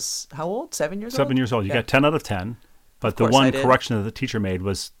I was, how old? 7 years old? 7 years old. You Yeah. got 10 out of 10. But the course I one did. correction that the teacher made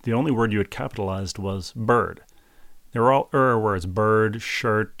was the only word you had capitalized was bird. They were all words: bird,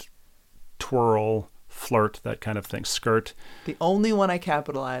 shirt, twirl, flirt, that kind of thing, skirt, The only one I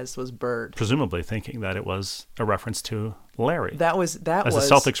capitalized was bird. presumably thinking that it was a reference to Larry. That was As the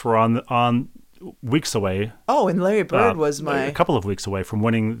Celtics were on weeks away, Oh, and Larry Bird was my... a couple of weeks away from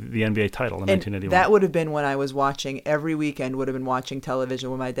winning the NBA title in And 1981. that would have been when I was watching, every weekend would have been watching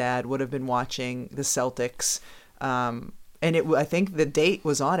television with my dad, would have been watching the Celtics. And I think the date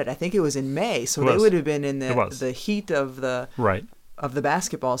was on it. I think it was in May. So It they was. would have been in It was. the heat of the Right.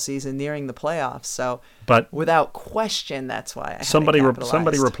 basketball season, nearing the playoffs. So But without question, that's why I had it somebody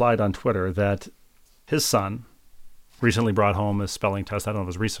capitalized. replied on Twitter that his son recently brought home a spelling test. I don't know if it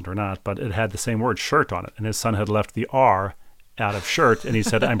was recent or not, but it had the same word shirt on it, and his son had left the R out of shirt, and he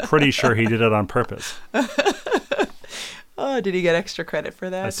said, "I'm pretty sure he did it on purpose." Oh, did he get extra credit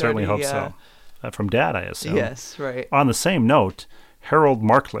for that? I Or certainly did hope he, so. From Dad, I assume. Yes, right. On the same note, Harold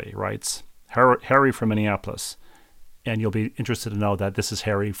Markley writes, Harry from Minneapolis, and you'll be interested to know that this is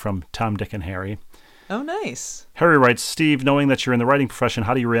Harry from Tom, Dick, and Harry. Oh, nice. Harry writes, Steve, knowing that you're in the writing profession,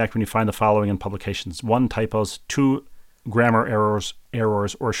 how do you react when you find the following in publications? 1, typos, 2, grammar errors,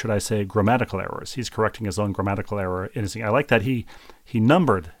 or should I say grammatical errors? He's correcting his own grammatical error. I like that he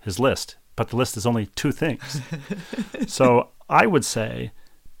numbered his list, but the list is only 2 things. So I would say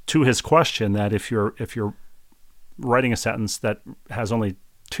to his question that if you're writing a sentence that has only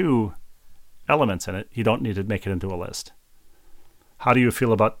 2 elements in it, you don't need to make it into a list. How do you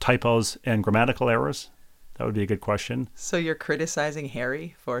feel about typos and grammatical errors? That would be a good question. So you're criticizing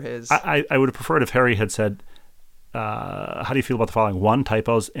Harry for his... I would have preferred if Harry had said, how do you feel about the following? 1,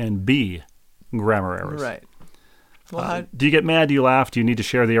 typos, and B, grammar errors. Right. Well, Do you get mad? Do you laugh? Do you need to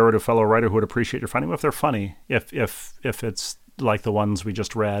share the error to a fellow writer who would appreciate your finding? Well, if they're funny, if it's like the ones we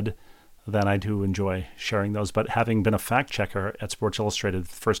just read, then I do enjoy sharing those. But having been a fact checker at Sports Illustrated the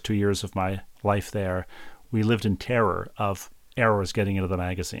first 2 years of my life there, we lived in terror of errors getting into the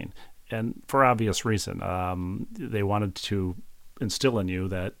magazine. And for obvious reason, they wanted to instill in you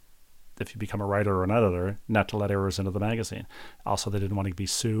that if you become a writer or an editor, not to let errors into the magazine. Also, they didn't want to be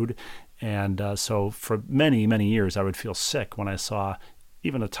sued. And so for many, many years, I would feel sick when I saw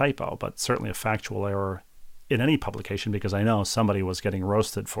even a typo, but certainly a factual error in any publication, because I know somebody was getting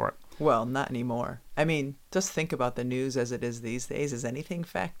roasted for it. well, not anymore. I mean, just think about the news as it is these days. Is anything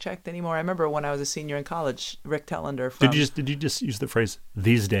fact-checked anymore? I remember when I was a senior in college, Rick Tellender from... Did you just use the phrase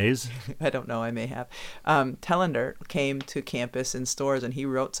 "these days"? I don't know, I may have. Tellender came to campus in stores, and he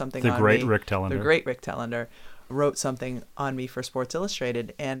wrote something The on great me. Rick Tellender. The great Rick Tellender wrote something on me for Sports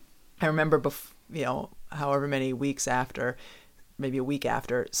Illustrated, and I remember, however many weeks after, maybe a week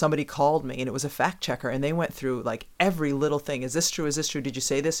after, somebody called me, and it was a fact checker, and they went through like every little thing. Is this true? Is this true? Did you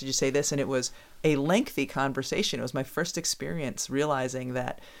say this? Did you say this? And it was a lengthy conversation. It was my first experience realizing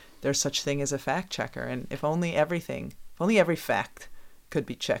that there's such thing as a fact checker. And if only every fact could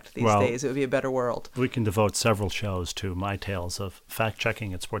be checked these days, it would be a better world. We can devote several shows to my tales of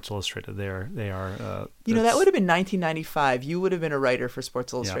fact-checking at Sports Illustrated. They are. That would have been 1995. You would have been a writer for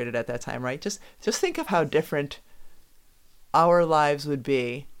Sports Illustrated at that time, right? Just think of how different our lives would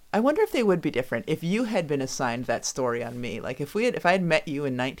be. I wonder if they would be different if you had been assigned that story on me. Like if I had met you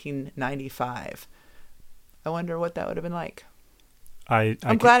in 1995, I wonder what that would have been like.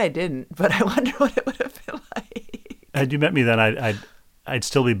 I'm glad I didn't, but I wonder what it would have been like. Had you met me then, I'd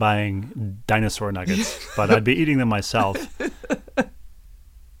still be buying dinosaur nuggets, but I'd be eating them myself.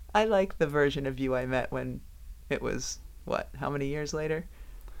 I like the version of you I met when it was, how many years later?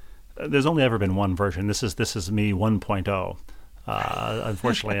 There's only ever been one version. This is me 1.0.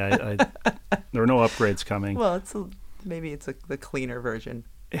 Unfortunately, there are no upgrades coming. Well, maybe it's the cleaner version.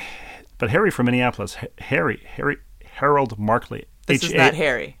 But Harry from Minneapolis, Harold Markley. This is not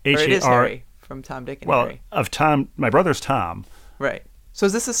Harry. Or it is Harry from Tom, Dick, and Harry. Of Tom, my brother's Tom. Right. So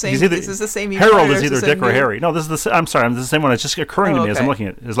is this the same? Is this the same? Harold is either Dick or Harry. No, this is I'm sorry. This is the same one. It's just occurring to me as I'm looking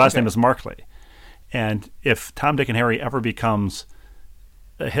at it. His last name is Markley. And if Tom, Dick, and Harry ever becomes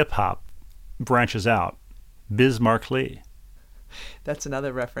a hip hop, branches out, Biz Markley. That's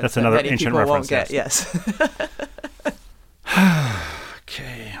another reference. That's another many ancient people reference. Won't get. Yes.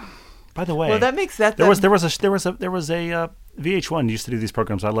 Okay. By the way, well, that makes that. There was a VH1 used to do these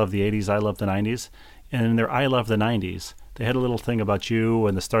programs. I love the 80s. I love the 90s. And in their I love the 90s, they had a little thing about you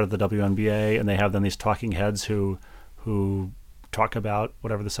and the start of the WNBA, and they have then these talking heads who talk about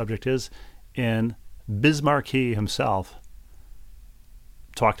whatever the subject is. And Biz Markie himself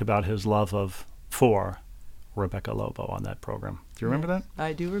talked about his love for Rebecca Lobo on that program. Do you remember that?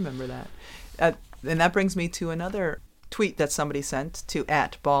 I do remember that. And that brings me to another tweet that somebody sent to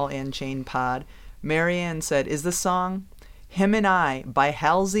 @BallAndChainPod. Marianne said, "Is the song Him and I by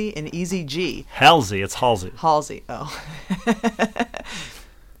Halsey and Easy G?" Halsey, it's Halsey. Halsey, oh.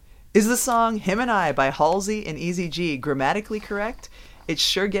 Is the song Him and I by Halsey and Easy G grammatically correct? It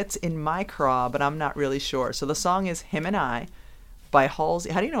sure gets in my craw, but I'm not really sure. So the song is Him and I by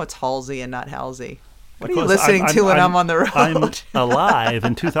Halsey. How do you know it's Halsey and not Halsey? What are you listening to when I'm on the road? I'm alive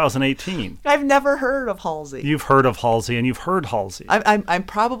in 2018. I've never heard of Halsey. You've heard of Halsey, and you've heard Halsey. I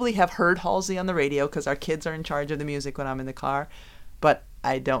probably have heard Halsey on the radio because our kids are in charge of the music when I'm in the car, but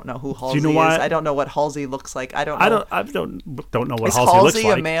I don't know who Halsey is. I don't know what Halsey looks like. I don't know what Halsey looks like. Is Halsey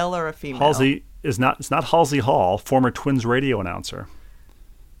a male or a female? Halsey is not. It's not Halsey Hall, former Twins radio announcer.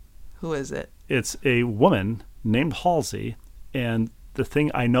 Who is it? It's a woman named Halsey, and the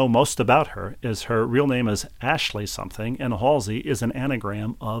thing I know most about her is her real name is Ashley something, and Halsey is an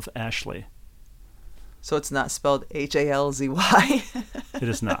anagram of Ashley. So it's not spelled Halzy? It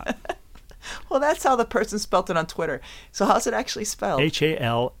is not. Well, that's how the person spelled it on Twitter. So how's it actually spelled?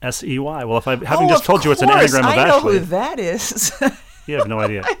 Halsey. Well, if I haven't just told you it's an anagram of Ashley. I know who that is. You have no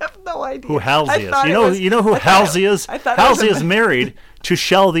idea. I have no idea. Who Halsey is. You know who Halsey is? Halsey is married to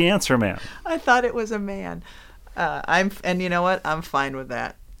Shell the Answer Man. I thought it was a man. And you know what? I'm fine with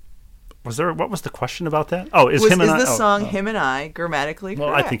that. What was the question about that? Oh, is the song Him and I grammatically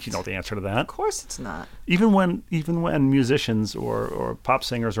correct? Well, I think you know the answer to that. Of course it's not. Even when musicians or pop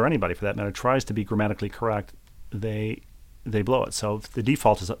singers or anybody for that matter tries to be grammatically correct, they blow it. So the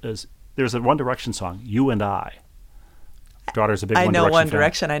default is there's a One Direction song, You and I. Daughter's a big One Direction fan. I know One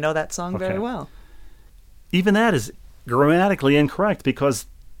Direction. I know that song very well. Even that is grammatically incorrect because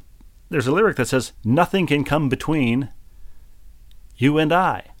there's a lyric that says, "Nothing can come between you and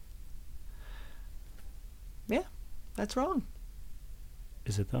I." Yeah, that's wrong.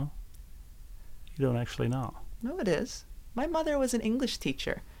 Is it, though? You don't actually know. No, it is. My mother was an English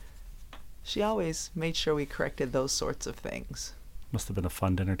teacher. She always made sure we corrected those sorts of things. Must have been a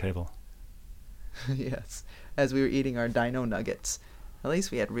fun dinner table. Yes, as we were eating our dino nuggets. At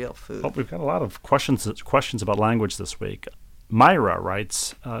least we had real food. Well, we've got a lot of questions about language this week. Myra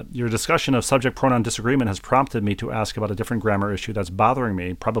writes, your discussion of subject-pronoun disagreement has prompted me to ask about a different grammar issue that's bothering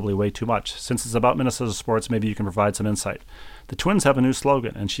me, probably way too much. Since it's about Minnesota sports, maybe you can provide some insight. The Twins have a new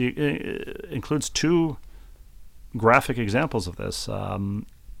slogan, and she includes two graphic examples of this.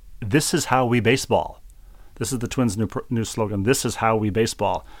 This is how we baseball. This is the Twins' new slogan. This is how we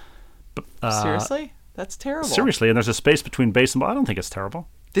baseball. Seriously? That's terrible. Seriously, and there's a space between base and ball. I don't think it's terrible.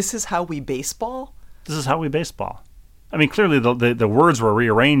 This is how we baseball? This is how we baseball. I mean, clearly the words were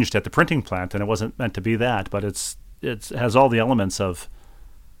rearranged at the printing plant, and it wasn't meant to be that, but it has all the elements of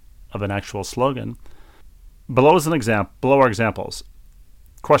an actual slogan. Below are examples.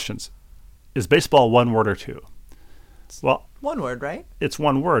 Questions. Is baseball one word or two? Well, one word, right? It's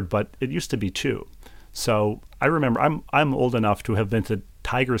one word, but it used to be two. So I remember I'm old enough to have been to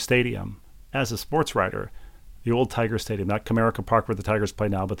Tiger Stadium as a sports writer. The old Tiger Stadium, not Comerica Park where the Tigers play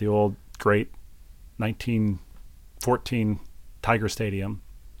now, but the old great 1914 Tiger Stadium,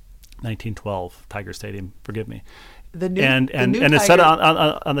 1912 Tiger Stadium. Forgive me. The new It said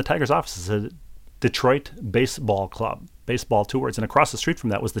on the Tigers' office, it said Detroit Baseball Club, baseball, 2 words, and across the street from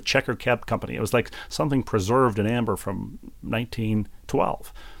that was the Checker Cab Company. It was like something preserved in amber from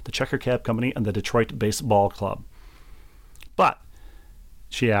 1912. The Checker Cab Company and the Detroit Baseball Club. But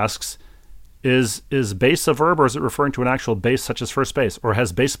she asks, is base a verb, or is it referring to an actual base such as first base, or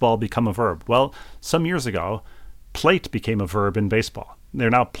has baseball become a verb? Well, some years ago, plate became a verb in baseball. They're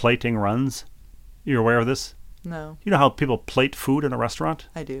now plating runs. You're aware of this? No. You know how people plate food in a restaurant?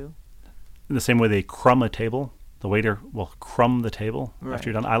 I do. In the same way they crumb a table. The waiter will crumb the table after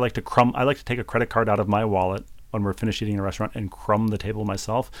you're done. I like to take a credit card out of my wallet when we're finished eating in a restaurant and crumb the table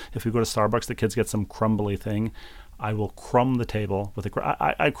myself. If we go to Starbucks, the kids get some crumbly thing. I will crumb the table with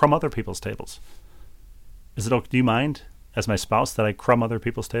I crumb other people's tables. Do you mind, as my spouse, that I crumb other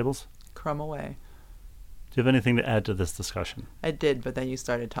people's tables? Crumb away. Do you have anything to add to this discussion? I did, but then you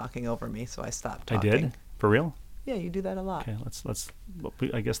started talking over me, so I stopped talking. I did? For real? Yeah, you do that a lot. Okay,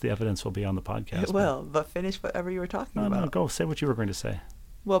 I guess the evidence will be on the podcast. It will, but finish whatever you were talking about. No, go say what you were going to say.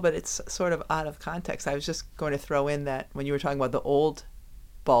 Well, but it's sort of out of context. I was just going to throw in that when you were talking about the old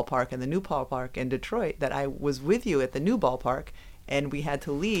ballpark and the new ballpark in Detroit, that I was with you at the new ballpark, and we had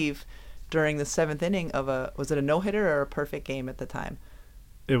to leave during the 7th inning of was it a no-hitter or a perfect game at the time?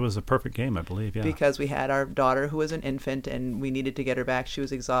 It was a perfect game, I believe, yeah. Because we had our daughter who was an infant, and we needed to get her back. She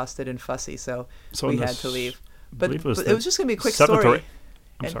was exhausted and fussy, so we had to leave. But it was just going to be a quick story.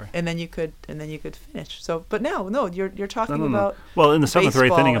 Sorry. And then you could finish. So, but no, you're talking about. Well, in the 7th or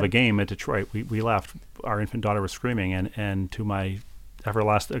 8th inning of a and game at Detroit, we left. Our infant daughter was screaming, and to my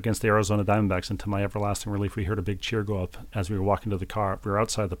everlasting against the Arizona Diamondbacks, and to my everlasting relief, we heard a big cheer go up as we were walking to the car. We were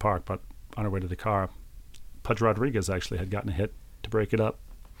outside the park, but on our way to the car, Pudge Rodriguez actually had gotten a hit to break it up,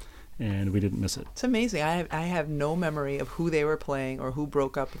 and we didn't miss it. It's amazing. I have no memory of who they were playing or who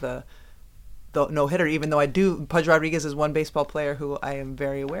broke up the no-hitter, even though I do. Pudge Rodriguez is one baseball player who I am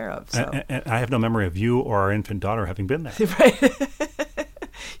very aware of. So. And I have no memory of you or our infant daughter having been there. Right.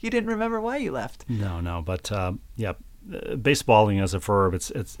 You didn't remember why you left. No, but yeah, baseballing as a verb,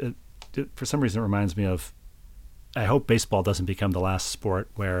 it for some reason it reminds me of, I hope baseball doesn't become the last sport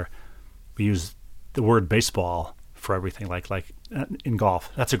where we use the word baseball for everything, like in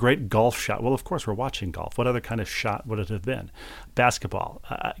golf. That's a great golf shot. Well, of course, we're watching golf. What other kind of shot would it have been? Basketball.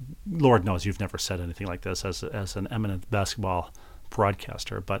 Lord knows you've never said anything like this as an eminent basketball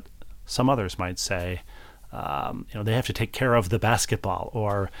broadcaster, but some others might say, they have to take care of the basketball,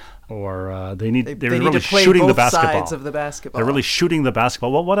 or they're really to play shooting both the basketball. sides of the basketball. They're really shooting the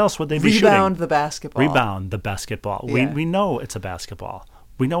basketball. Well, what else would they be shooting? Rebound the basketball. Rebound the basketball. Yeah. We know it's a basketball.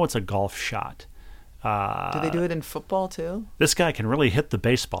 We know it's a golf shot. Do they do it in football too? This guy can really hit the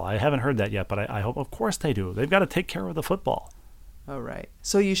baseball. I haven't heard that yet, but I hope, of course they do. They've got to take care of the football. Oh, right.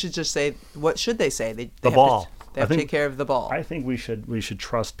 So you should just say, what should they say? They the ball. They have to take care of the ball. I think we should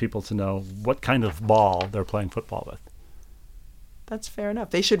trust people to know what kind of ball they're playing football with. That's fair enough.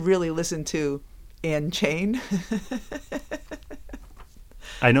 They should really listen to Ann Chain.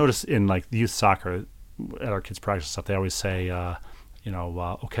 I notice in like youth soccer, at our kids' practice stuff, they always say,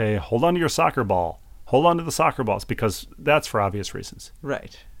 okay, hold on to your soccer ball. Hold on to the soccer balls, because that's for obvious reasons.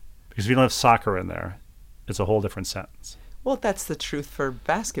 Right. Because if you don't have soccer in there, it's a whole different sentence. Well, that's the truth for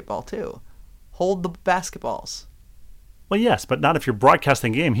basketball too. Hold the basketballs. Well, yes, but not if you're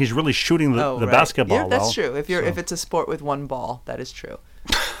broadcasting a game. He's really shooting the right. basketball. Yeah, that's true. If it's a sport with one ball, that is true.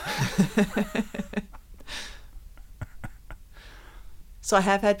 So I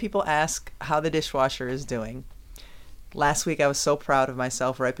have had people ask how the dishwasher is doing. Last week I was so proud of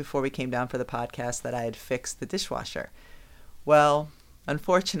myself right before we came down for the podcast that I had fixed the dishwasher. Well,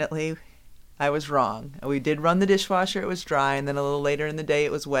 unfortunately, I was wrong. We did run the dishwasher, it was dry, and then a little later in the day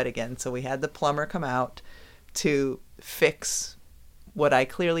it was wet again. So we had the plumber come out to fix what I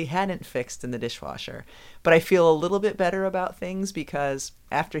clearly hadn't fixed in the dishwasher. But I feel a little bit better about things because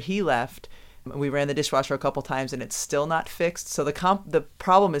after he left, we ran the dishwasher a couple times and it's still not fixed. So the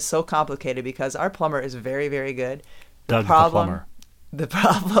problem is so complicated because our plumber is very, very good. Doug the plumber. The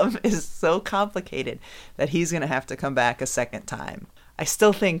problem is so complicated that he's going to have to come back a second time. I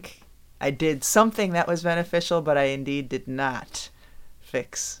still think I did something that was beneficial, but I indeed did not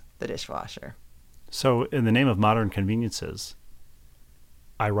fix the dishwasher. So in the name of modern conveniences,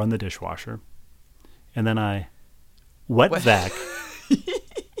 I run the dishwasher, and then I wet vac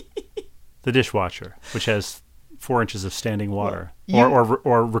the dishwasher, which has 4 inches of standing water,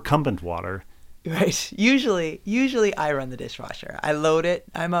 or recumbent water, Right. Usually I run the dishwasher. I load it.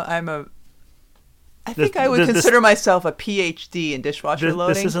 I think I would consider myself a PhD in dishwasher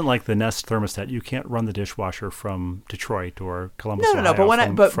loading. This isn't like the Nest thermostat. You can't run the dishwasher from Detroit or Columbus, No.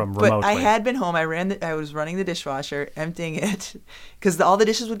 Ohio, But from but remotely. I had been home. I was running the dishwasher, emptying it, because all the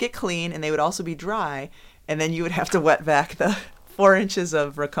dishes would get clean and they would also be dry, and then you would have to wet vac the 4 inches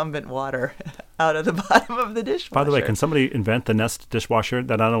of recumbent water out of the bottom of the dishwasher. By the way, can somebody invent the Nest dishwasher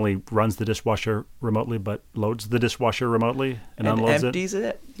that not only runs the dishwasher remotely, but loads the dishwasher remotely and unloads empties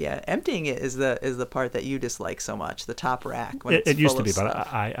it? Yeah, emptying it is the part that you dislike so much. The top rack. When it used to be, but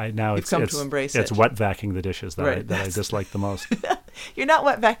I now You've come to embrace it's it. wet vacuuming the dishes that Right, I dislike the most. You're not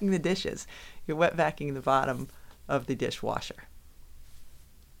wet vacuuming the dishes. You're wet vacuuming the bottom of the dishwasher.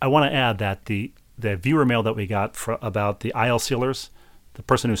 I want to add that the viewer mail that we got about the aisle sealers, the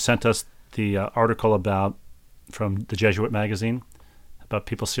person who sent us the article from the Jesuit magazine about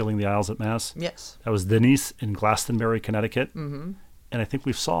people sealing the aisles at Mass. Yes. That was Denise in Glastonbury, Connecticut. Mm-hmm. And I think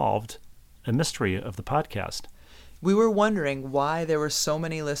we've solved a mystery of the podcast. We were wondering why there were so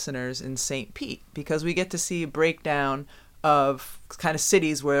many listeners in St. Pete, because we get to see a breakdown of kind of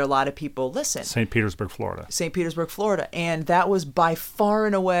cities where a lot of people listen. St. Petersburg, Florida. St. Petersburg, Florida. And that was by far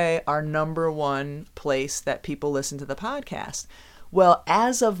and away our number one place that people listen to the podcast. Well,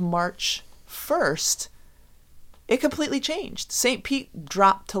 as of March 1st, it completely changed. St. Pete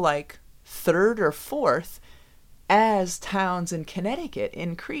dropped to like 3rd or 4th as towns in Connecticut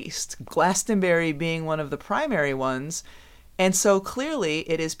increased, Glastonbury being one of the primary ones. And so clearly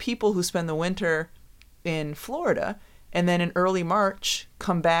it is people who spend the winter in Florida and then in early March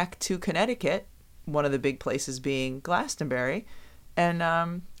come back to Connecticut, one of the big places being Glastonbury. And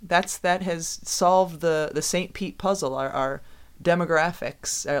that has solved the St. Pete puzzle. Our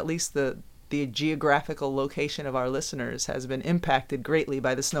demographics, or at least the geographical location of our listeners, has been impacted greatly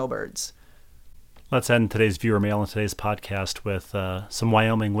by the snowbirds. Let's end today's viewer mail and today's podcast with some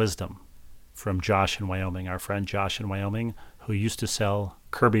Wyoming wisdom from Josh in Wyoming, our friend Josh in Wyoming, who used to sell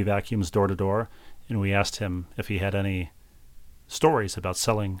Kirby vacuums door to door. And we asked him if he had any stories about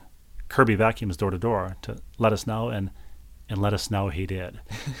selling Kirby vacuums door to door to let us know, and let us know he did.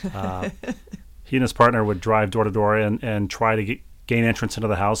 He and his partner would drive door to door and try to gain entrance into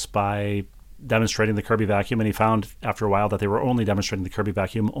the house by demonstrating the Kirby vacuum. And he found after a while that they were only demonstrating the Kirby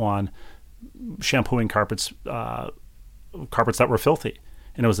vacuum on shampooing carpets that were filthy.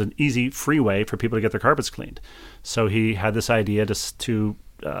 And it was an easy, free way for people to get their carpets cleaned. So he had this idea to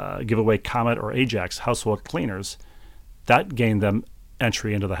give away Comet or Ajax household cleaners. That gained them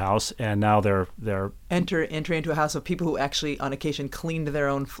entry into the house, and now they're entry into a house of people who actually on occasion cleaned their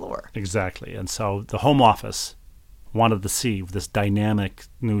own floor. Exactly. And so the home office wanted to see this dynamic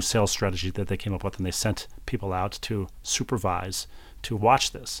new sales strategy that they came up with, and they sent people out to supervise, to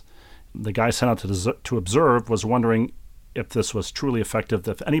watch this. The guy sent out to observe was wondering if this was truly effective,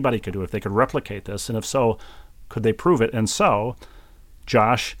 if anybody could do it, if they could replicate this, and if so, could they prove it? And so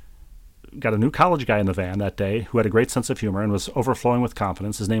Josh got a new college guy in the van that day who had a great sense of humor and was overflowing with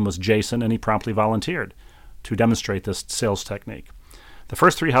confidence. His name was Jason, and he promptly volunteered to demonstrate this sales technique. The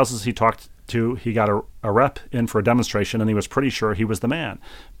first 3 houses he talked to, he got a rep in for a demonstration, and he was pretty sure he was the man.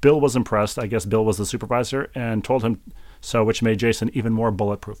 Bill was impressed. I guess Bill was the supervisor, and told him so, which made Jason even more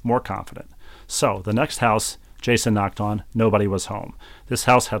bulletproof, more confident. So the next house Jason knocked on, nobody was home. This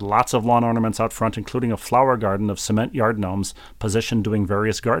house had lots of lawn ornaments out front, including a flower garden of cement yard gnomes positioned doing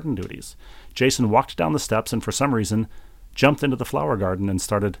various garden duties. Jason walked down the steps and for some reason jumped into the flower garden and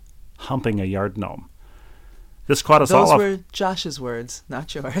started humping a yard gnome. This caught us all off. Those were Josh's words,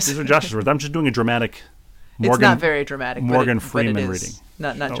 not yours. These are Josh's words. I'm just doing a dramatic Morgan, it's not very dramatic. Morgan but Freeman it is. reading.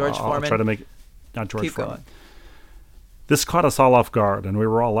 Not George Foreman. I'll try to make not George Keep Foreman. going. This caught us all off guard, and we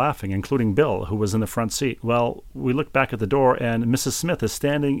were all laughing, including Bill, who was in the front seat. Well, we looked back at the door, and Mrs. Smith is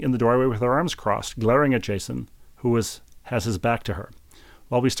standing in the doorway with her arms crossed, glaring at Jason, who has his back to her.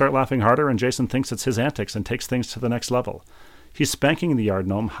 Well, we start laughing harder, and Jason thinks it's his antics and takes things to the next level. He's spanking the yard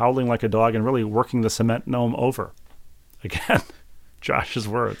gnome, howling like a dog, and really working the cement gnome over. Again, Josh's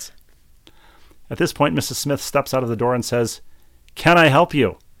words. At this point, Mrs. Smith steps out of the door and says, "Can I help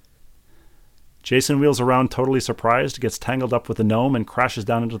you?" Jason wheels around totally surprised, gets tangled up with the gnome, and crashes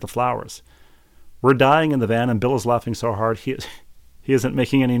down into the flowers. We're dying in the van, and Bill is laughing so hard he isn't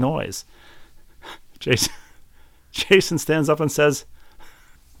making any noise. Jason stands up and says,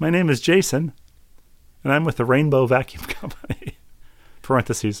 "My name is Jason, and I'm with the Rainbow Vacuum Company."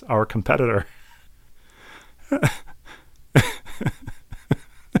 Parentheses, our competitor.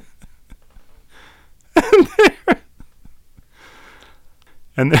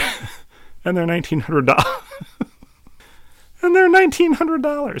 And they're $1,900. And they're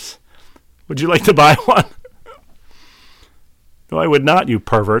 $1,900. Would you like to buy one? No, I would not, you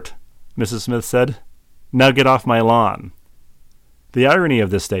pervert, Mrs. Smith said. Now get off my lawn. The irony of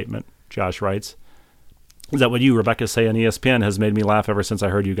this statement, Josh writes, is that what you, Rebecca, say on ESPN has made me laugh ever since I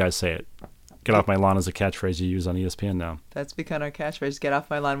heard you guys say it. Get off my lawn is a catchphrase you use on ESPN now. That's become our catchphrase, get off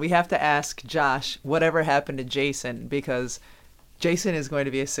my lawn. We have to ask Josh whatever happened to Jason, because Jason is going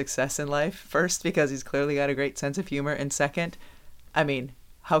to be a success in life. First, because he's clearly got a great sense of humor. And second, I mean,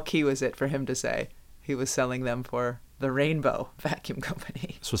 how key was it for him to say he was selling them for the Rainbow Vacuum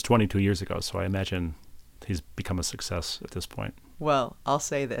Company? This was 22 years ago, so I imagine he's become a success at this point. Well, I'll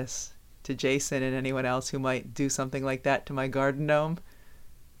say this to Jason and anyone else who might do something like that to my garden gnome.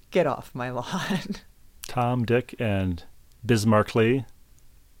 Get off my lawn. Tom, Dick, and Bismarck Lee,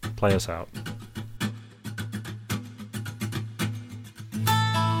 play us out.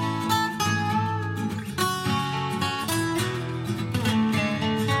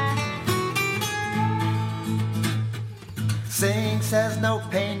 Saying says no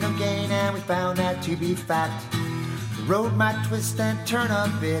pain, no gain, and we found that to be fact. The road might twist and turn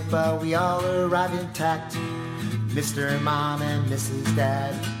a bit, but we all arrive intact. Mr. and Mom and Mrs.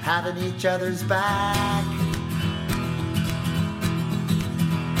 Dad having each other's back.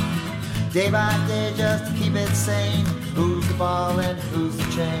 Day by day just to keep it sane. Who's the ball and who's the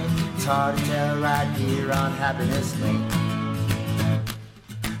chain? It's hard to tell right here on Happiness Lane.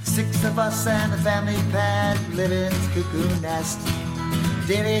 6 of us and the family pet live in this cuckoo nest.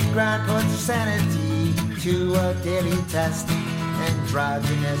 Daily grind puts our sanity to a daily test.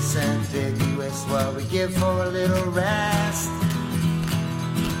 Androgynous, ambiguous, what we give for a little rest.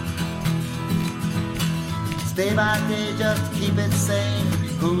 Day by day just to keep it sane.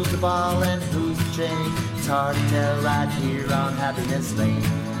 Who's the ball and who's the chain? It's hard to tell right here on Happiness Lane.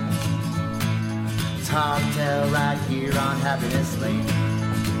 It's hard to tell right here on Happiness Lane.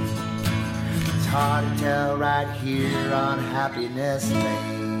 It's hard to tell right here on Happiness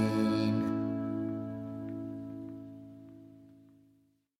Lane.